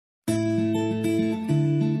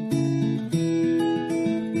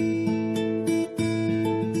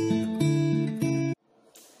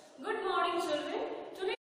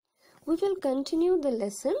continue the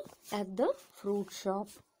lesson at the fruit shop.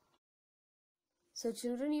 So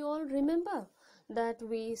children, you all remember that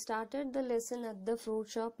we started the lesson at the fruit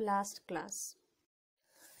shop last class.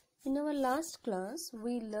 In our last class,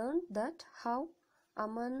 we learned that how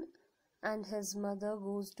Aman and his mother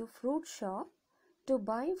goes to fruit shop to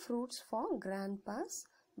buy fruits for grandpa's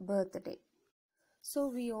birthday. So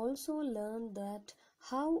we also learned that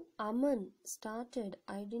how Aman started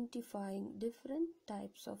identifying different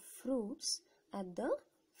types of fruits at the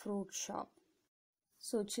fruit shop.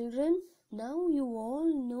 So children, now you all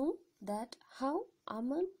know that how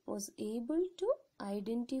Aman was able to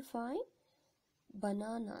identify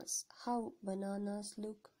bananas, how bananas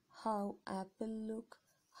look, how apple look,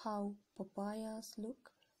 how papayas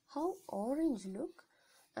look, how orange look,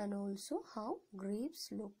 and also how grapes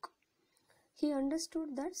look. He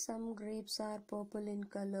understood that some grapes are purple in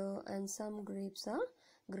color and some grapes are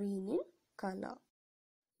green in color.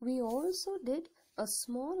 We also did a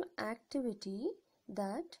small activity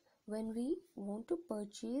that when we want to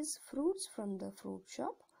purchase fruits from the fruit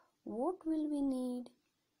shop, what will we need?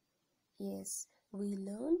 Yes, we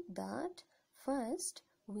learned that first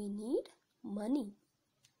we need money.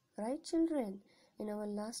 Right, children? In our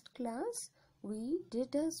last class, we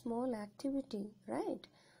did a small activity, right?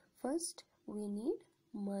 First, we need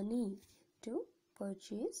money to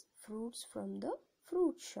purchase fruits from the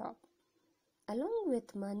fruit shop. Along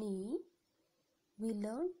with money, we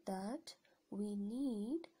learned that we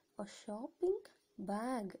need a shopping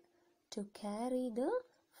bag to carry the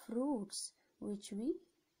fruits which we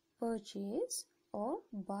purchase or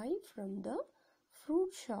buy from the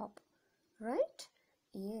fruit shop, right?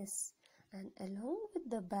 Yes, and along with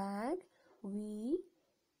the bag, we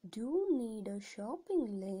do need a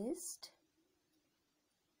shopping list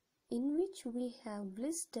in which we have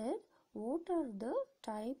listed what are the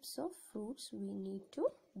types of fruits we need to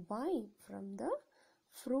buy from the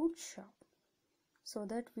fruit shop so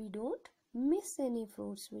that we don't miss any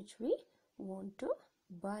fruits which we want to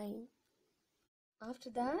buy. After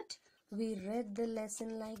that, we read the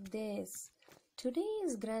lesson like this. Today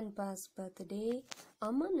is Grandpa's birthday.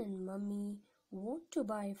 Aman and Mummy want to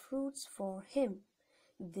buy fruits for him.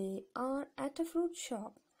 They are at a fruit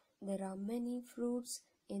shop. There are many fruits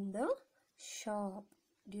in the shop.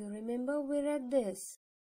 Do you remember we read this?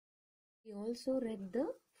 We also read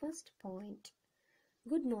the first point.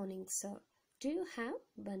 Good morning, sir. Do you have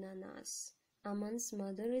bananas? Aman's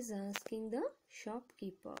mother is asking the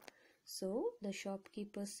shopkeeper. So the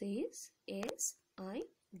shopkeeper says, yes, I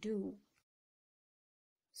do.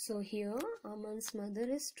 So here Aman's mother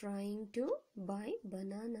is trying to buy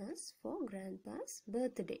bananas for Grandpa's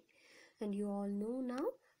birthday. And you all know now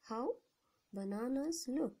how bananas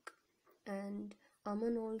look. And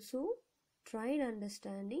Aman also tried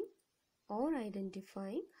understanding or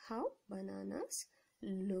identifying how bananas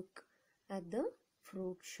look at the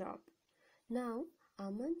fruit shop. Now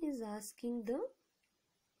Aman is asking the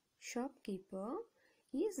shopkeeper,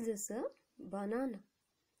 is this a banana?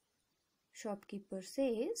 Shopkeeper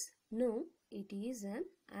says, no, it is an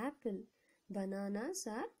apple. Bananas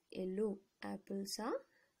are yellow, apples are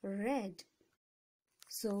red.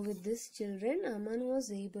 So with this children, Aman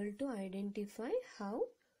was able to identify how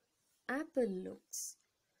apple looks.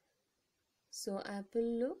 So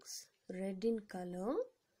apple looks red in color,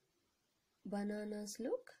 bananas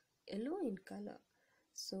look yellow in color.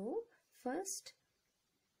 So first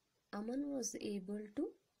Aman was able to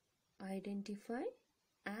identify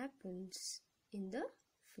apples in the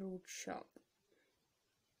fruit shop.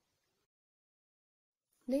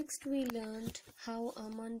 Next we learned how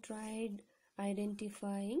Aman tried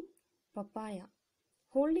identifying papaya.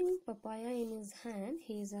 Holding papaya in his hand,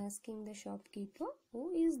 he is asking the shopkeeper,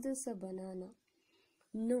 oh, is this a banana?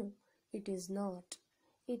 No, it is not.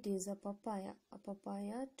 It is a papaya. A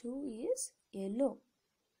papaya too is yellow,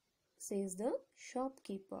 says the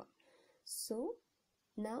shopkeeper. So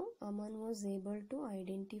now Aman was able to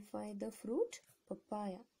identify the fruit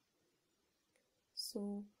papaya.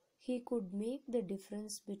 So he could make the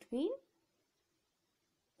difference between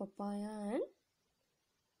papaya and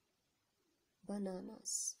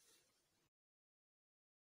bananas.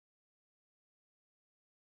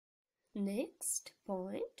 Next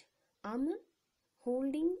point, Aman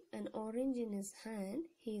holding an orange in his hand,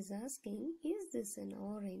 he is asking, is this an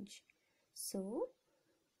orange? So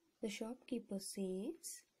the shopkeeper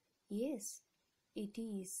says, yes, it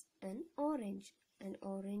is an orange. And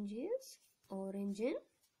orange is orange in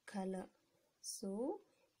color. So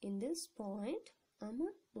in this point,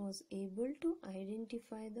 Aman was able to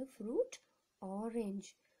identify the fruit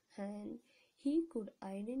orange and he could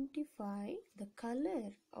identify the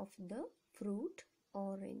color of the fruit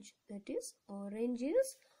orange. That is orange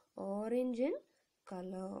in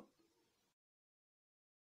color.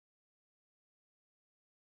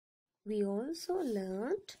 We also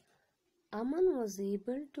learnt Aman was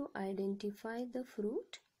able to identify the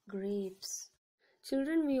fruit grapes.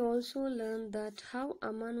 Children, we also learned that how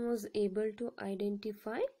Aman was able to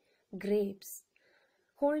identify grapes.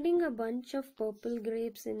 Holding a bunch of purple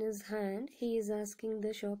grapes in his hand, he is asking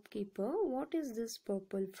the shopkeeper, "What is this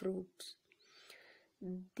purple fruit?"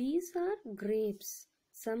 These are grapes.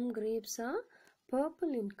 Some grapes are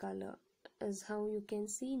purple in color, as how you can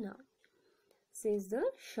see now, says the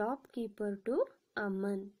shopkeeper to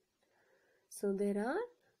Aman. So there are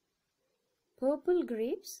purple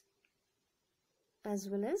grapes as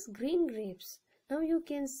well as green grapes. Now you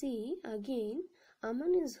can see again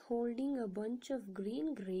Aman is holding a bunch of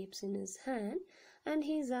green grapes in his hand and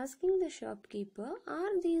he is asking the shopkeeper,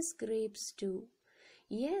 "Are these grapes too?"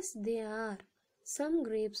 "Yes, they are. Some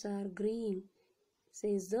grapes are green,"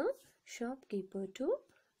 says the shopkeeper to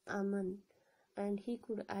Aman, and he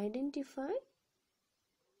could identify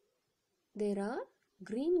there are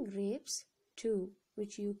green grapes too,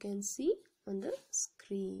 which you can see on the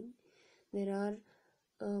screen. There are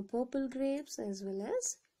purple grapes as well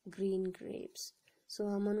as green grapes. So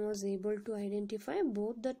Aman was able to identify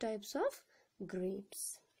both the types of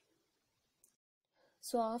grapes.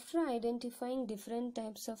 So after identifying different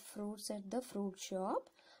types of fruits at the fruit shop,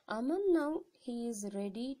 Aman now he is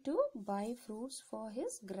ready to buy fruits for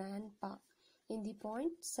his grandpa. In the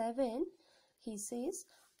point 7, he says,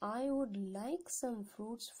 "I would like some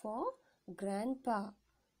fruits for grandpa."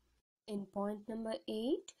 In point number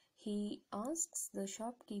 8, he asks the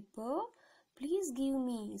shopkeeper, "Please give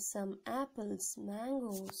me some apples,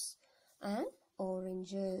 mangoes and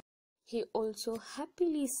oranges." He also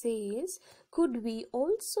happily says, "Could we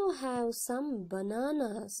also have some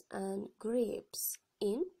bananas and grapes?"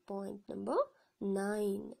 in point number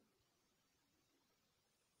 9.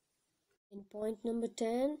 In point number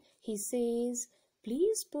 10, he says,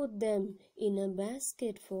 "Please put them in a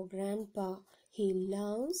basket for grandpa. He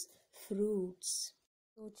loves fruits."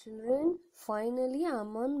 So children, finally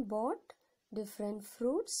Aman bought different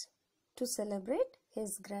fruits to celebrate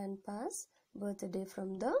his grandpa's birthday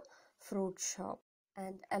from the fruit shop.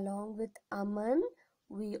 And along with Aman,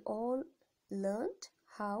 we all learnt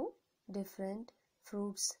how different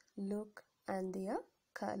fruits look and their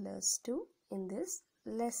colors too in this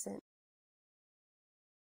lesson.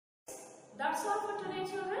 That's all for today,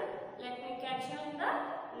 children. Let me catch you in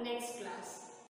the next class.